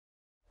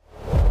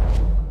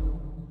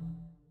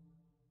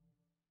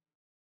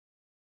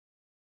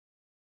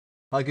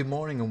Hi, good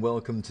morning and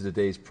welcome to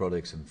today's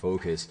Products in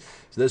Focus.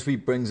 So this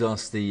week brings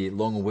us the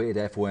long-awaited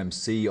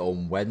FOMC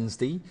on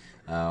Wednesday,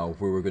 where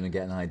we're going to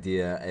get an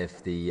idea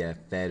if the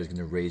Fed is going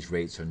to raise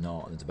rates or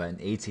not. And it's about an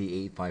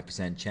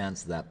 80-85%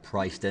 chance of that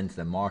priced into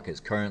the markets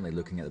currently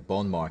looking at the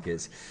bond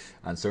markets.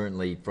 And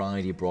certainly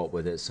Friday brought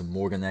with it some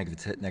more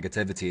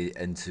negativity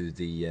into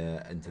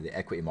the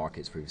equity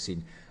markets, where we've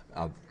seen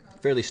a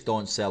fairly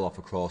staunch sell-off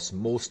across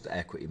most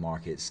equity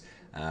markets.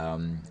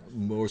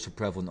 More so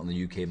prevalent on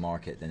the UK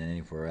market than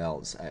anywhere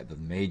else out of the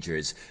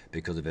majors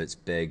because of its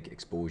big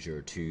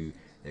exposure to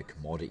the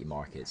commodity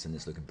markets, and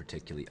it's looking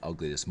particularly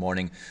ugly this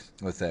morning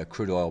with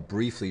crude oil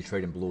briefly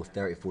trading below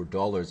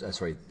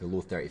 $34,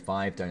 below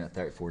 35, down at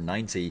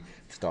 34.90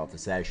 to start off the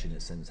session.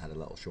 It's since had a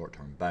little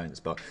short-term bounce,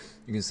 but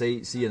you can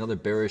see another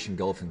bearish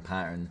engulfing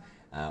pattern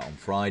on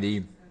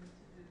Friday.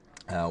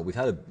 We've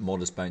had a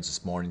modest bounce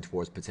this morning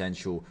towards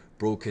potential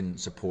broken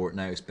support,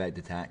 now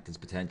expected to act as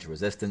potential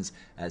resistance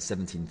at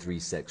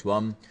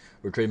 17,361.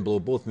 We're trading below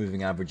both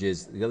moving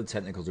averages. The other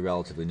technicals are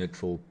relatively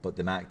neutral, but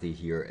the MACD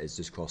here is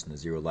just crossing the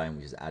zero line,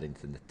 which is adding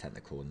to the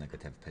technical and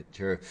negative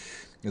picture.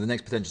 The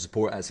next potential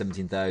support at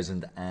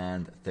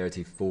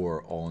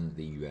 17,034 on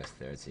the US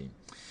 30.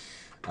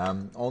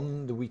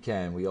 On the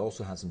weekend, we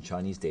also had some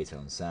Chinese data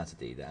on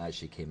Saturday that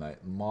actually came out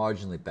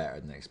marginally better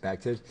than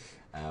expected,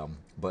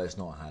 but it's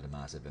not had a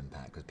massive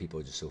impact because people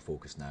are just so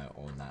focused now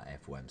on that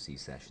FOMC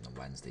session on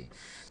Wednesday.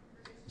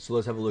 So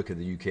let's have a look at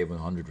the UK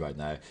 100 right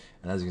now,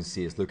 and as you can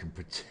see, it's looking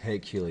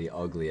particularly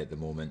ugly at the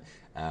moment.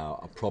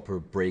 A proper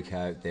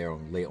breakout there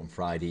late on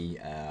Friday,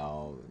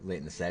 late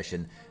in the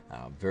session.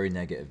 Very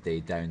negative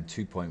day, down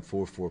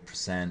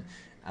 2.44%.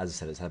 As I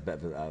said, it's had a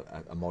bit of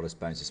a modest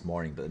bounce this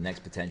morning, but the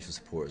next potential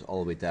support is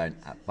all the way down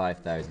at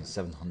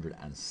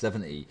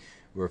 5,770.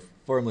 We're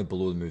firmly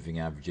below the moving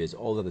averages.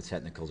 All the other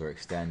technicals are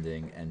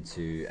extending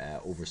into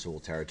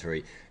oversold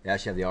territory. They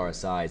actually have the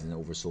RSIs in the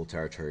oversold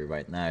territory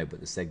right now, but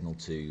the signal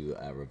to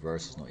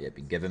reverse has not yet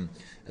been given.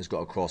 It's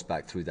got to cross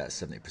back through that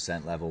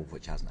 70% level,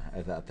 which hasn't,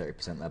 that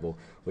 30% level,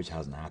 which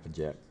hasn't happened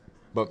yet.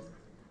 But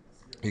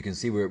you can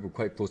see we're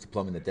quite close to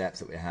plumbing the depths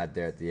that we had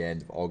there at the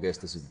end of August.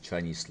 This is the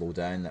Chinese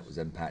slowdown that was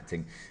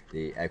impacting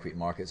the equity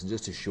markets. And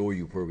just to show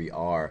you where we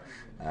are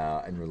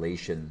in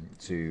relation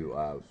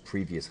to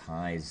previous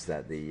highs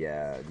that the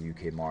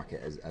UK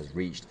market has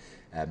reached,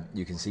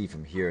 you can see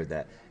from here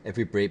that if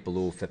we break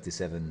below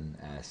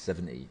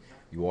 57.70,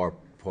 you are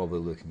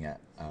probably looking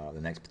at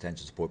the next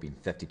potential support being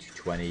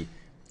 52.20,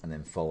 and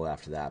then followed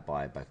after that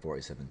by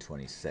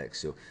 47.26.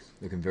 So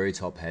looking very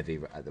top heavy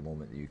at the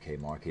moment, the UK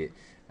market,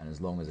 and as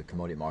long as the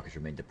commodity markets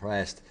remain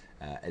depressed,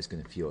 it's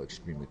going to feel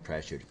extremely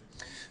pressured.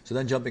 So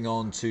then jumping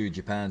on to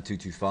Japan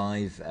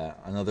 225,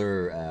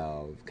 another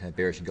kind of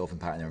bearish engulfing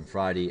pattern there on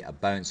Friday, a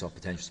bounce off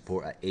potential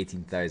support at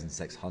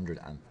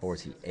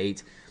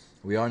 18,648.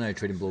 We are now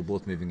trading below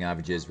both moving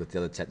averages, with the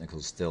other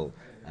technicals still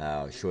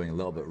showing a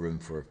little bit of room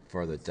for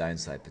further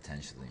downside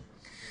potentially.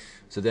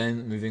 So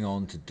then moving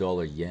on to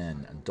dollar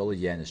yen, and dollar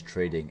yen is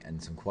trading in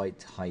some quite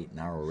tight,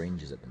 narrow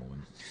ranges at the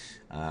moment,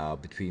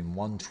 between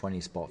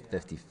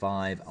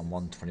 120.55 and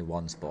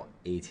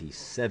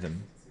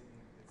 121.87.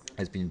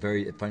 It's been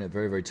found it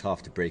very, very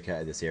tough to break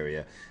out of this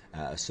area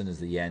as soon as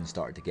the yen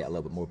started to get a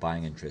little bit more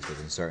buying interest as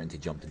uncertainty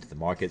jumped into the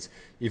markets.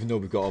 Even though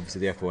we've got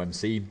obviously the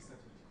FOMC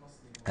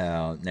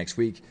next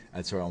week,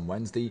 on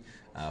Wednesday,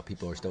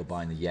 people are still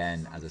buying the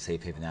yen as a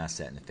safe haven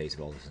asset in the face of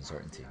all this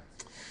uncertainty.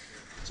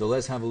 So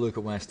let's have a look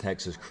at West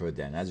Texas crude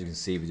then. As you can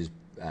see, we just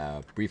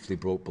briefly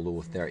broke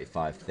below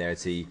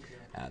 35.30.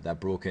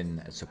 That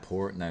broken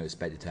support now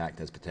expected to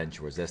act as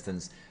potential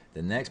resistance.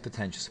 The next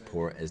potential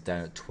support is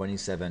down at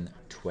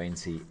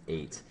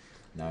 27.28.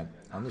 Now,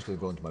 I'm just going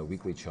to go into my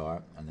weekly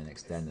chart and then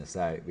extend this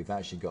out. We've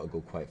actually got to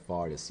go quite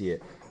far to see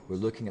it. We're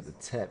looking at the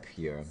tip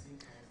here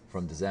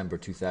from December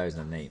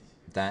 2008.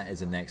 That is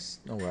the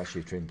next. No, we're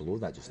actually trading below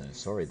that just now.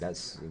 Sorry,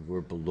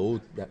 we're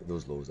below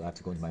those lows. I have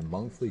to go into my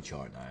monthly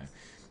chart now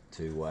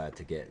to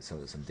get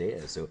some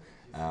data. So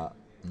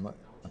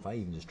if I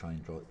even just try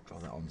and draw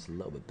that on just a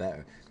little bit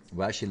better,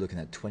 we're actually looking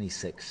at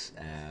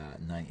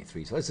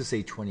 26.93. So let's just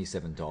say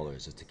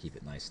 $27, just to keep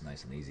it nice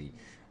and easy.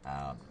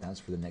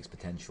 That's where the next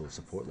potential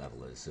support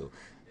level is. So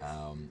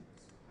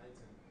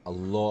a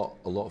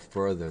lot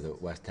further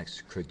that West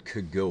Texas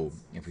could go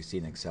if we see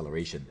an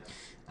acceleration.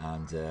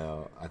 And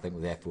I think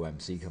with the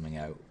FOMC coming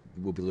out,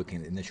 we'll be looking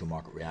at the initial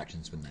market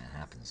reactions when that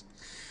happens.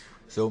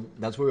 So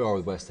that's where we are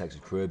with West Texas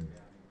crude.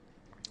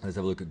 Let's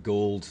have a look at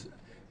gold.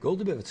 Gold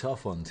a bit of a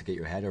tough one to get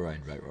your head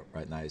around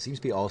right now. It seems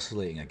to be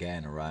oscillating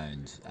again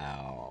around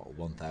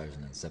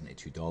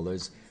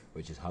 $1,072,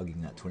 which is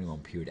hugging that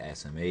 21-period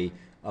SMA.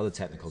 Other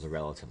technicals are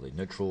relatively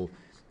neutral.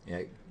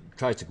 It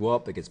tries to go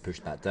up, it gets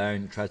pushed back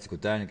down. It tries to go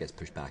down, it gets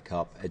pushed back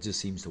up. It just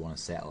seems to want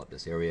to settle at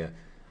this area.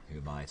 Who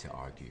am I to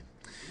argue?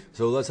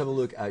 So let's have a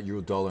look at Euro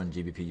dollar and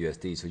GBP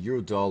USD. So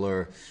Euro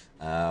dollar,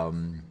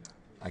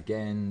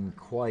 again,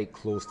 quite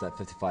close to that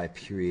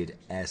 55-period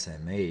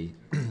SMA.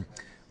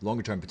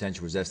 Longer term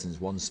potential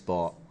resistance, one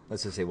spot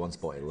let's just say 1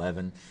 spot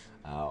 11.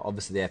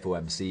 Obviously the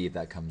FOMC, if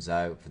that comes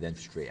out for the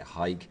interest rate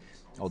hike,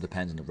 all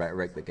depends on the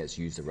rhetoric that gets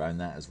used around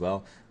that as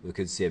well. We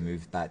could see a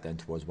move back down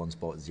towards 1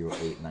 spot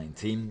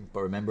 0819.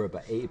 But remember,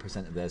 about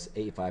 80% of this,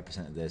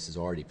 85% of this is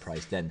already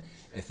priced in.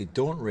 If they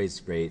don't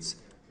raise rates,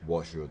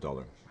 watch euro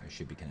dollar. It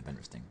should be kind of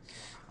interesting.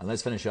 And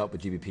let's finish up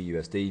with GBP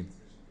USD.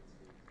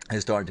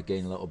 It's starting to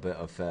gain a little bit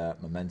of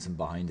momentum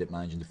behind it,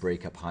 managing to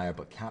break up higher,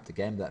 but capped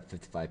again with that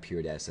 55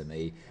 period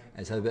SMA.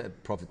 It's had a bit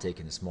of profit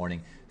taking this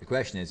morning. The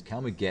question is,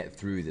 can we get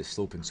through this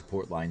sloping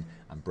support line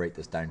and break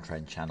this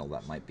downtrend channel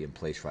that might be in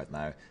place right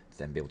now to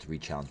then be able to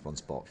re-challenge 1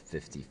 spot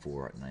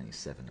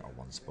 54.97 or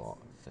 1 spot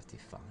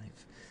 55?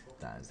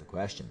 That is the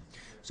question.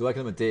 So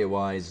economic data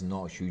wise,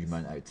 not a huge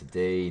amount out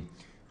today.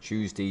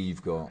 Tuesday,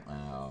 you've got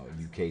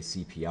UK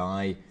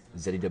CPI,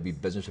 ZEW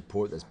business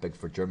report, that's big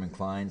for German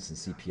clients, and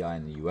CPI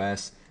in the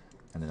US.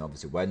 And then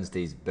obviously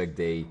Wednesday's big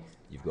day.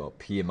 You've got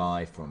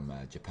PMI from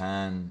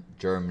Japan,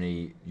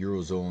 Germany,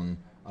 Eurozone,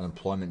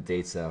 unemployment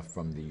data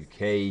from the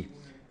UK,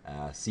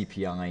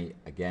 CPI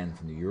again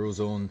from the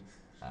Eurozone,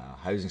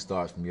 housing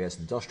starts from US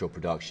industrial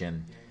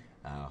production,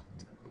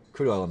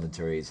 crude oil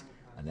inventories,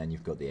 and then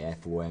you've got the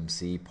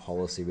FOMC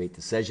policy rate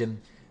decision.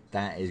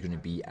 That is going to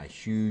be a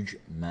huge,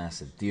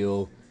 massive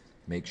deal.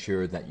 Make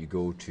sure that you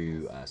go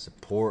to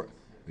support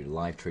your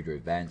live trader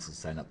events and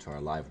sign up to our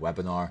live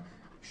webinar.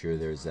 I'm sure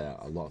there's a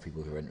lot of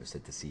people who are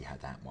interested to see how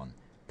that one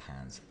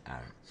pans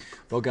out.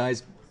 Well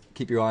guys,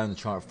 keep your eye on the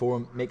chart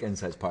forum, make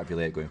insights part of your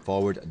layout going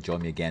forward, and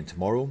join me again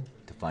tomorrow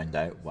to find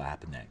out what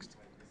happened next.